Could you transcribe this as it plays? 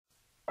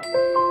Hello,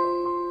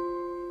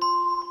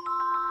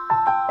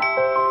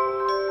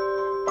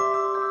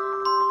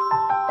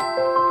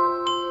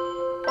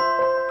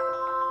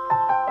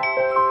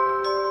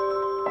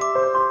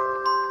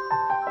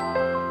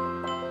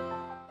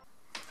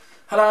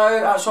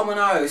 Sean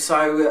Monroe.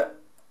 So,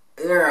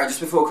 just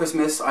before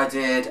Christmas I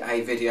did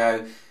a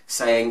video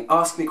saying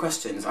ask me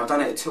questions. I've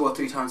done it 2 or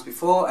 3 times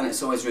before and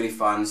it's always really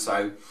fun,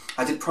 so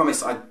I did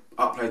promise I'd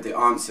upload the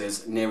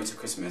answers nearer to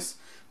Christmas,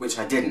 which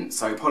I didn't,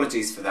 so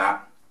apologies for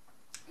that.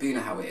 But you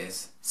know how it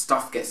is,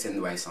 stuff gets in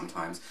the way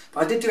sometimes.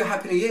 But I did do a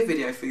Happy New Year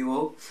video for you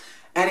all.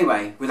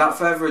 Anyway, without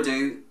further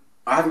ado,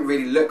 I haven't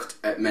really looked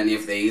at many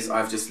of these,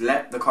 I've just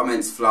let the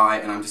comments fly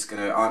and I'm just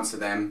going to answer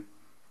them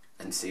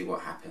and see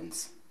what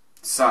happens.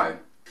 So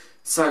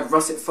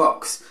Russet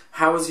Fox,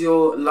 how has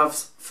your love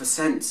for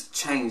scents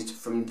changed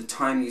from the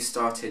time you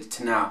started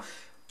to now?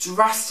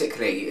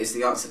 Drastically is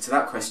the answer to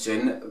that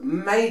question.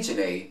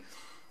 Majorly.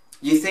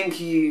 You think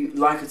you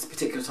like a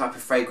particular type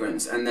of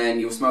fragrance and then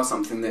you'll smell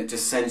something that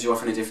just sends you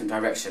off in a different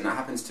direction. That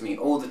happens to me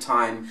all the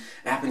time.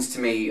 It happens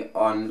to me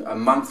on a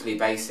monthly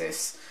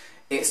basis.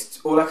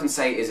 All I can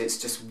say is it's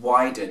just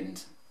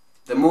widened.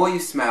 The more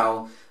you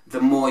smell, the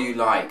more you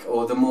like,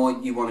 or the more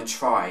you want to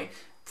try.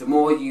 The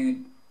more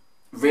you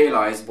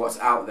realise what's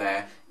out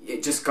there,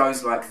 it just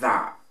goes like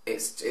that.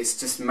 It's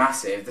just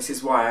massive. This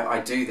is why I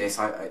do this.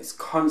 It's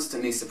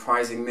constantly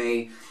surprising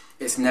me.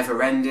 It's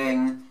never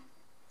ending.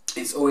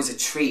 It's always a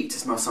treat to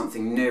smell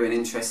something new and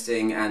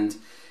interesting, and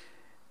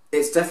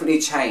it's definitely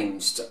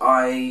changed.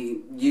 I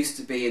used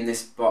to be in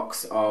this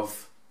box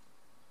of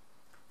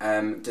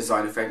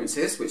designer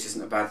fragrances, which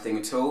isn't a bad thing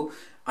at all,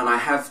 and I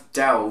have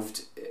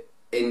delved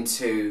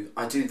into,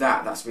 I do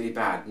that, that's really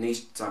bad.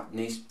 Niche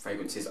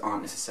fragrances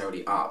aren't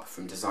necessarily up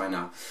from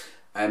designer,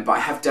 but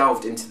I have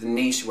delved into the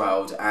niche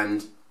world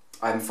and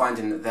I'm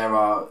finding that there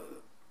are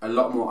a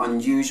lot more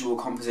unusual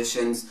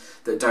compositions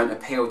that don't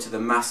appeal to the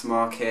mass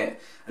market,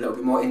 a little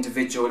bit more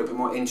individual, a little bit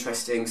more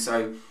interesting,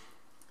 so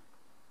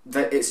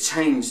that it's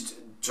changed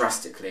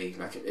drastically,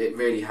 like it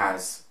really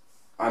has.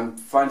 I'm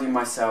finding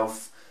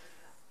myself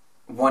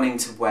wanting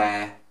to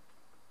wear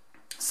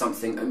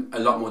something a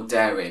lot more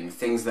daring,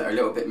 things that are a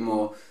little bit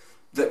more,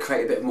 that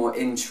create a bit more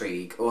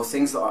intrigue, or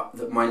things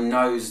that my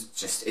nose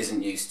just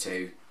isn't used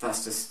to.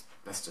 That's just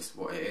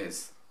what it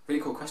is.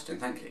 Really cool question,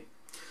 thank you.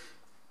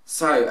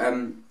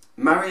 So,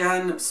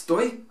 Marianne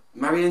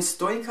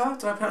Stoika,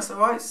 did I pronounce that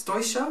right?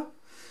 Stoisha?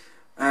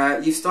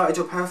 You started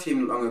your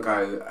perfume long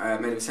ago,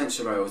 made of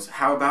essential oils.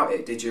 How about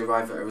it? Did you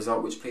arrive at a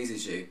result which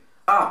pleases you?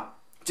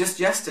 Just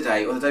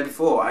yesterday, or the day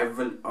before, I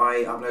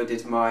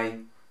uploaded my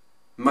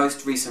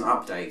most recent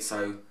update,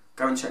 so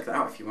go and check that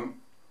out if you want.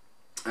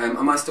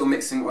 Am I still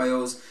mixing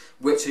oils?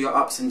 Which are your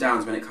ups and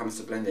downs when it comes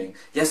to blending?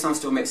 Yes, I'm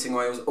still mixing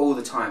oils all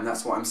the time.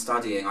 That's what I'm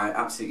studying. I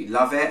absolutely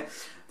love it.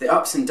 The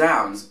ups and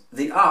downs.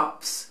 The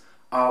ups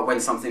are when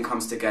something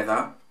comes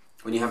together,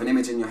 when you have an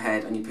image in your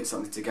head and you put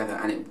something together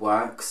and it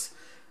works.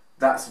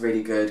 That's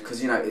really good,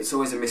 because you know, it's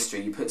always a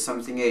mystery. You put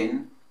something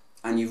in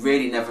and you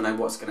really never know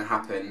what's going to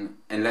happen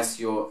unless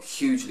you're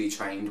hugely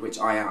trained, which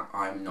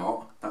I'm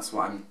not. That's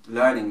what I'm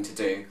learning to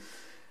do.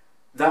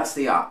 That's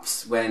the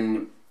ups,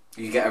 when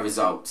you get a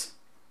result.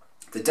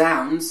 The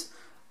downs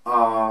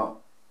are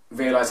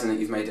realising that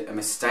you've made a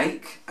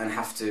mistake and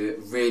have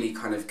to really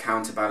kind of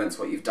counterbalance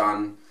what you've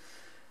done.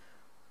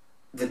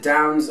 The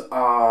downs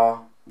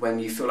are when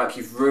you feel like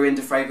you've ruined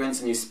a fragrance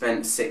and you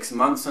spent 6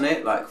 months on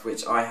it, like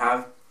which I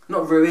have.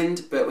 Not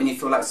ruined, but when you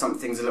feel like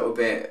something's a little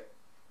bit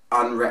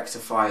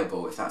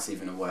unrectifiable, if that's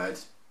even a word.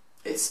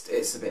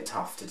 It's a bit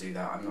tough to do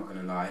that, I'm not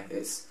going to lie.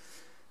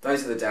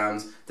 Those are the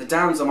downs. The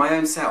downs are my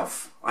own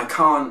self. I'm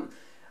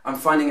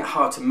finding it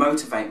hard to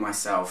motivate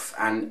myself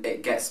and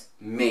it gets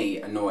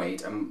me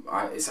annoyed, and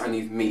it's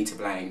only me to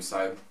blame,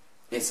 so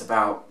it's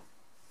about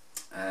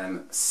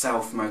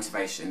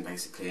self-motivation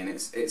basically, and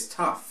it's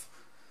tough.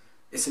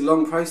 It's a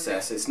long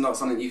process. It's not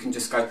something you can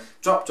just go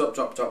drop, drop,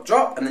 drop, drop,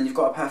 drop, and then you've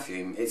got a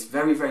perfume. It's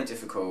very, very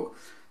difficult.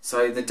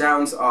 So the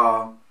downs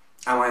are,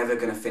 am I ever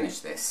going to finish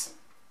this?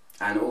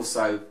 And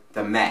also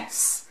the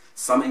mess.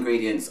 Some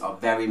ingredients are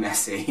very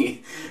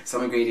messy.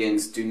 Some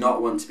ingredients do not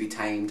want to be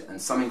tamed,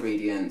 and some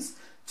ingredients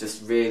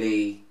just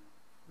really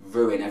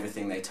ruin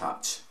everything they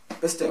touch.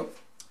 But still,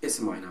 it's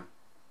a minor.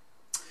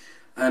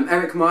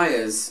 Eric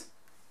Myers.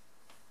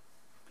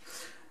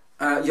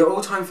 Your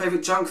all-time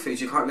favourite junk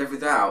food you can't live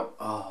without?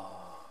 Oh,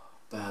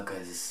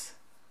 burgers.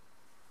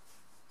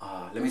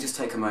 Let me just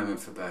take a moment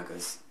for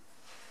burgers.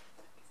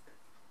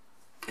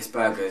 It's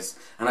burgers.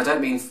 And I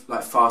don't mean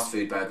like fast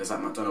food burgers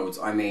like McDonald's.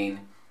 I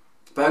mean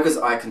burgers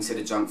I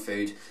consider junk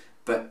food.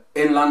 But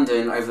in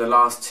London, over the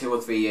last 2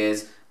 or 3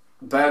 years,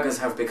 burgers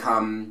have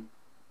become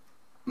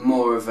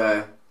more of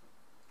a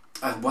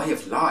way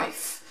of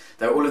life.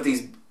 There are all of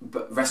these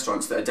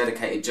restaurants that are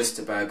dedicated just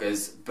to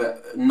burgers,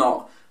 but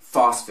not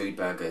fast food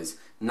burgers.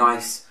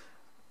 Nice,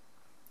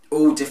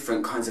 all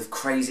different kinds of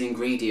crazy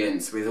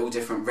ingredients with all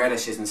different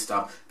relishes and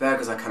stuff.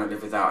 Burgers I cannot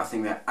live without. I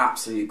think they're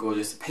absolutely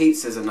gorgeous.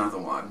 Pizza's another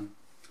one.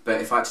 But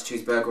if I had to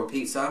choose burger or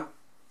pizza,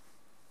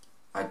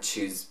 I'd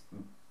choose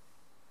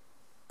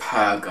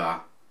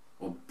burger.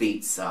 or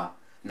pizza.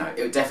 No,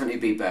 it would definitely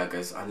be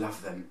burgers. I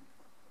love them.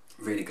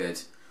 Really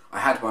good. I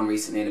had one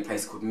recently in a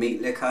place called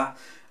Meat Liquor,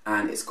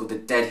 and it's called the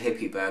Dead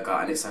Hippie Burger,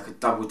 and it's like a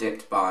double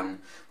dipped bun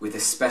with a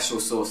special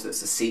sauce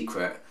that's a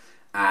secret,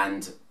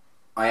 and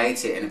I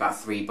ate it in about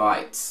 3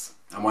 bites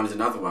and wanted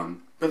another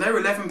one. But they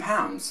were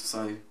 £11, so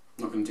I'm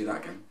not going to do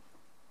that again.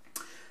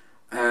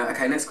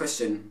 Okay, next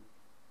question.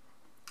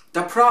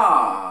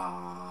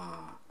 Dapra.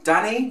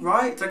 Danny,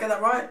 right? Did I get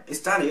that right? It's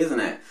Danny, isn't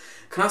it?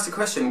 Can I ask a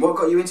question? What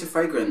got you into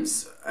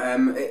fragrance?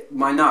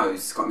 My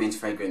nose got me into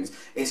fragrance.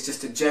 It's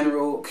just a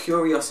general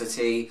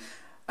curiosity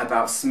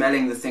about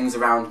smelling the things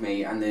around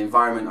me and the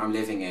environment I'm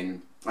living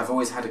in. I've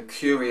always had a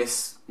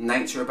curious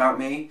nature about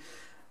me,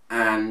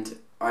 and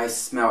I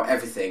smell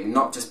everything,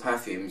 not just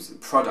perfumes,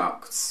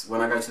 products.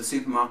 When I go to the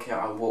supermarket,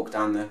 I'll walk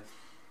down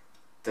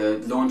the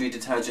laundry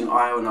detergent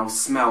aisle and I'll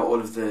smell all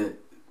of the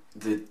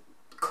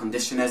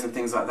conditioners and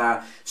things like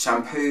that.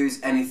 Shampoos,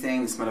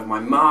 anything, the smell of my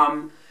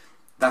mum.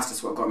 That's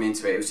just what got me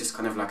into it. It was just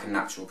kind of like a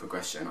natural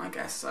progression, I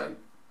guess. So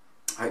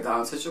I hope that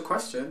answers your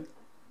question.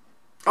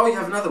 Oh, you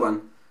have another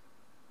one.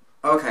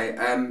 Okay,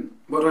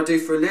 what do I do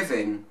for a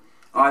living?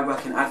 I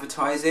work in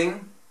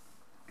advertising.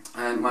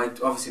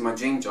 Obviously my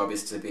dream job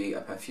is to be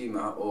a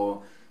perfumer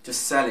or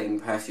just selling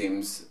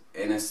perfumes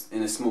in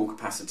a small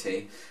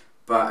capacity.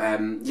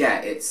 But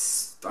yeah,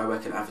 I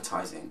work in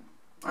advertising.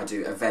 I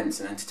do events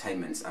and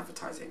entertainment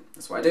advertising.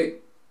 That's what I do.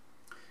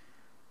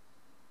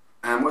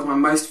 And what's my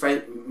most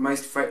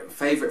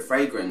favourite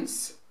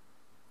fragrance?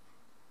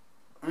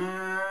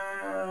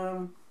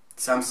 Samsara.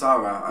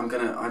 I'm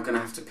gonna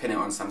have to pin it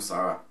on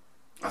Samsara.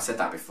 I've said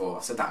that before.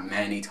 I've said that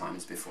many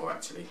times before,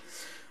 actually.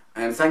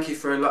 And thank you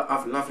for a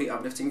lovely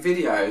uplifting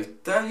video.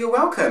 You're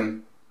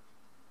welcome.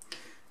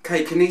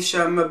 Okay,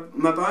 Kanisha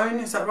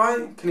Mabone, is that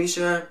right?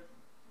 Kanisha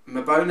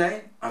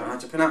Mabone? I don't know how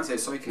to pronounce it.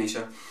 Sorry,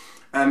 Kanisha.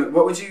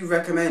 What would you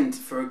recommend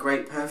for a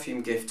great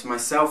perfume gift to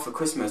myself for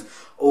Christmas?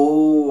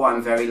 Oh,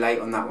 I'm very late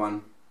on that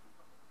one.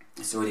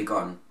 It's already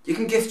gone. You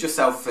can gift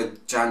yourself for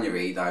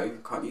January though,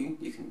 can't you?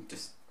 You can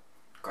just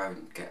go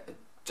and get a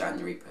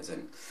January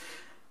present.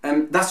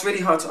 That's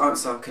really hard to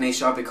answer,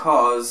 Kanisha,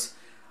 because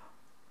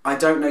I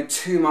don't know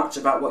too much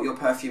about what your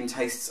perfume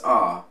tastes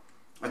are.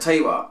 I tell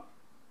you what,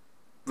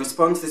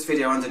 respond to this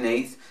video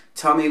underneath,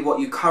 tell me what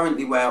you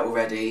currently wear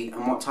already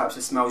and what types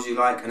of smells you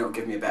like, and it'll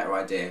give me a better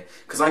idea.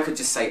 Because I could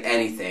just say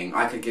anything,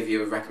 I could give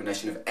you a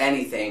recommendation of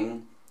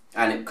anything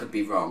and it could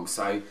be wrong.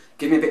 So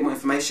give me a bit more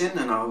information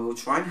and I will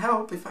try and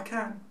help if I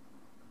can.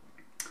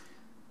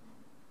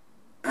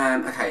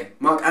 Okay,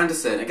 Mark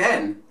Anderson,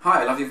 again,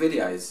 hi, I love your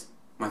videos.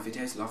 My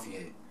videos love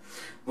you.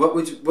 What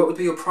would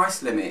be your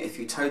price limit if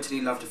you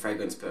totally loved a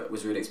fragrance but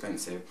was really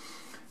expensive?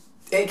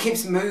 It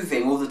keeps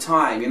moving all the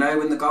time, you know,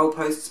 when the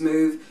goalposts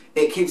move,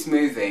 it keeps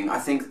moving. I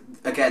think,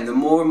 again, the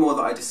more and more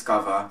that I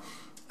discover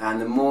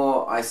and the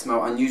more I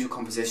smell unusual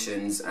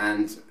compositions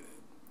and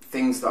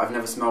things that I've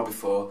never smelled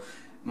before,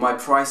 my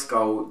price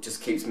goal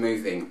just keeps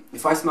moving.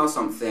 If I smell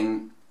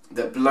something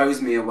that blows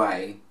me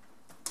away,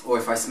 or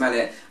if I smell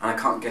it and I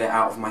can't get it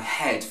out of my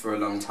head for a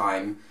long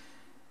time,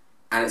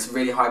 and it's a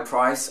really high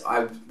price,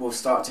 I will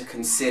start to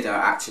consider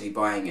actually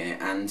buying it.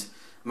 And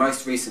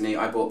most recently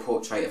I bought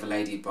Portrait of a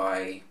Lady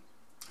by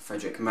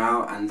Frederic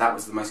Malle, and that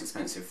was the most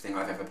expensive thing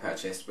I've ever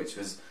purchased, which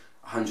was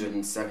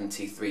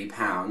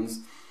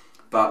 £173.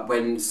 But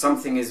when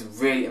something is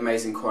really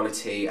amazing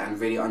quality and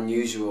really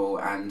unusual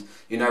and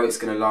you know it's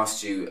going to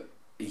last you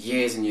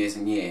years and years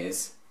and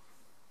years,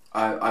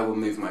 I will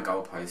move my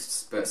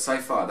goalposts. But so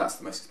far that's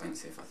the most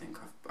expensive I think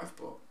I've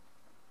bought.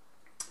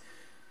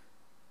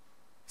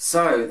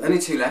 So, only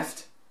 2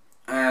 left.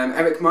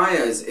 Eric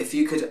Myers, if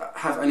you could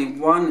have only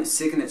one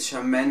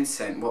signature men's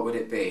scent, what would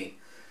it be?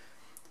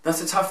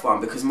 That's a tough one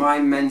because my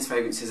men's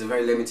fragrances are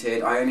very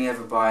limited. I only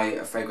ever buy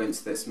a fragrance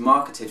that's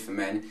marketed for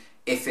men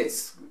if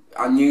it's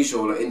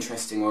unusual or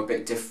interesting or a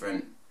bit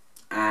different.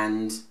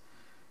 And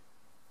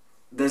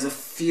there's a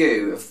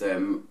few of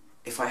them.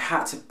 If I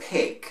had to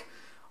pick,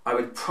 I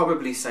would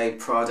probably say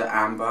Prada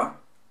Amber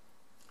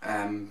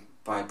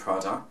by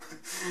Prada.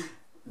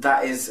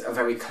 That is a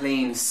very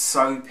clean,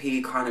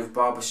 soapy, kind of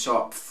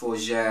barbershop,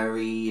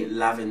 fougere,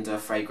 lavender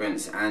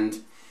fragrance,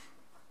 and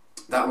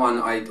that one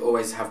I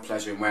always have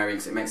pleasure in wearing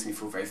because it makes me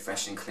feel very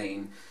fresh and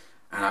clean,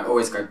 and I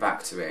always go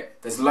back to it.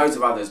 There's loads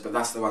of others, but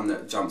that's the one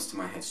that jumps to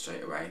my head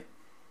straight away.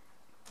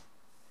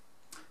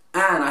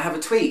 And I have a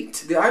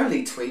tweet, the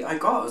only tweet I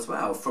got as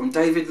well, from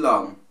David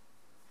Long.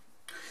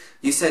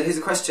 You said, here's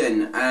a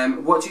question,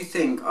 what do you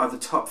think are the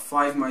top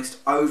 5 most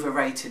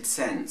overrated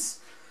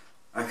scents?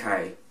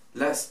 Okay,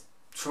 let's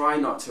try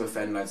not to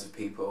offend loads of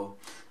people.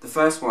 The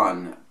first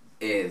one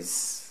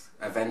is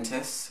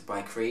Aventus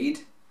by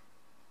Creed.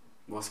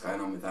 What's going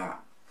on with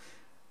that?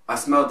 I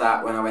smelled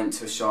that when I went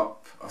to a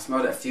shop. I've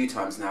smelled it a few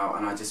times now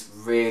and I just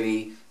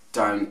really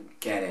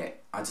don't get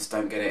it. I just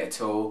don't get it at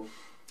all.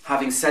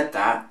 Having said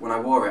that, when I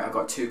wore it I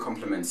got 2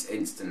 compliments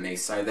instantly,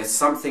 so there's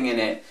something in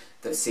it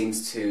that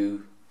seems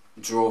to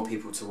draw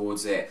people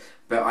towards it,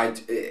 but I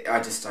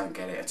just don't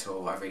get it at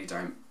all. I really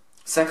don't.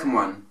 Second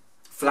one,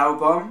 Flower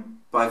Bomb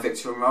by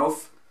Viktor and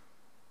Rolf.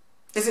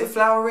 Is it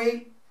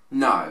flowery?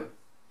 No.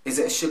 Is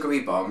it a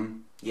sugary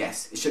bomb?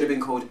 Yes. It should have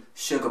been called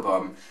Sugar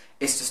Bomb.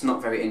 It's just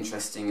not very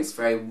interesting. It's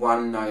very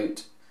one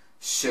note,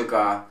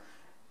 sugar,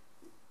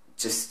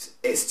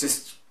 it's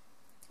just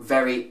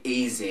very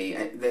easy.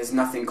 There's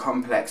nothing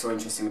complex or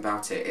interesting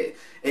about it.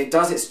 It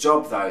does its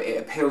job though. It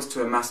appeals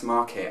to a mass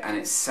market and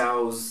it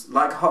sells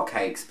like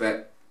hotcakes,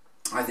 but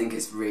I think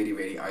it's really,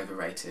 really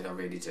overrated. I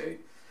really do.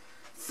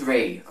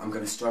 3. I'm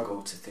going to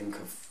struggle to think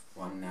of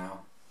one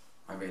now.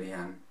 I really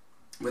am.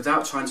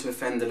 Without trying to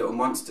offend the little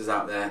monsters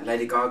out there,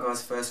 Lady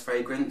Gaga's first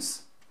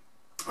fragrance.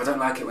 I don't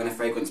like it when a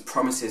fragrance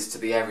promises to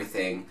be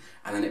everything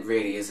and then it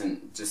really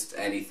isn't just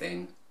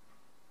anything.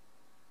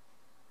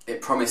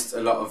 It promised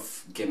a lot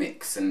of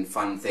gimmicks and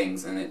fun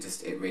things and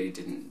it really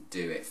didn't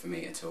do it for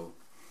me at all.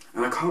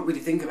 And I can't really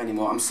think of any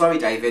more. I'm sorry,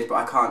 David, but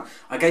I can't.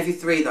 I gave you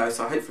 3 though,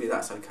 so hopefully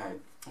that's okay.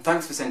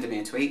 Thanks for sending me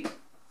a tweet.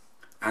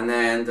 And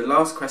then the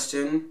last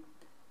question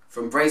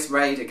from Brace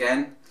Raid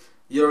again.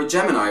 You're a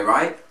Gemini,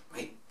 right?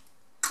 Wait.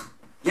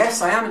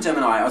 Yes, I am a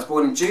Gemini. I was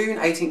born in June,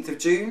 18th of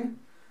June.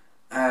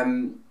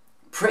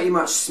 Pretty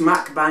much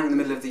smack bang in the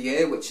middle of the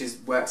year, which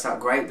works out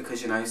great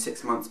because, you know,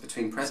 6 months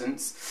between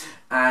presents.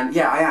 And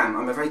yeah, I am.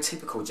 I'm a very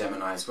typical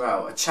Gemini as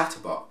well. A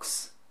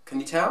chatterbox. Can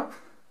you tell?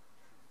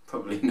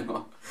 Probably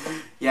not.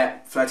 Yeah,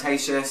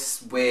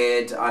 flirtatious,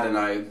 weird, I don't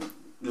know,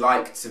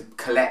 like to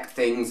collect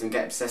things and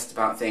get obsessed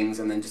about things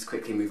and then just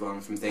quickly move on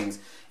from things.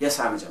 Yes,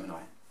 I am a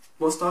Gemini.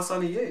 What star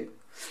sign are you?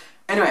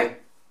 Anyway,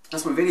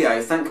 that's my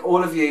video. Thank you to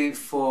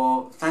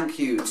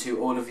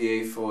all of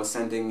you for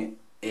sending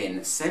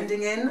in.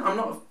 Sending in? I'm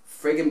not a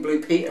friggin'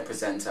 Blue Peter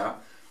presenter.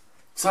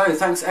 So,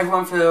 thanks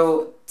everyone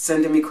for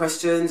sending me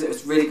questions. It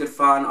was really good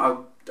fun. I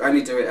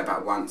only do it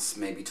about once,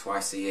 maybe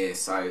twice a year.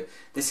 So,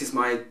 this is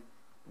my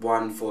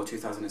one for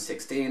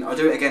 2016. I'll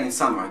do it again in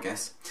summer, I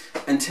guess.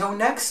 Until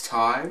next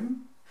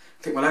time,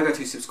 click my logo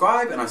to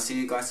subscribe, and I'll see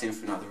you guys soon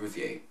for another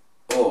review.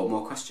 Or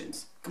more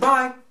questions.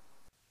 Goodbye!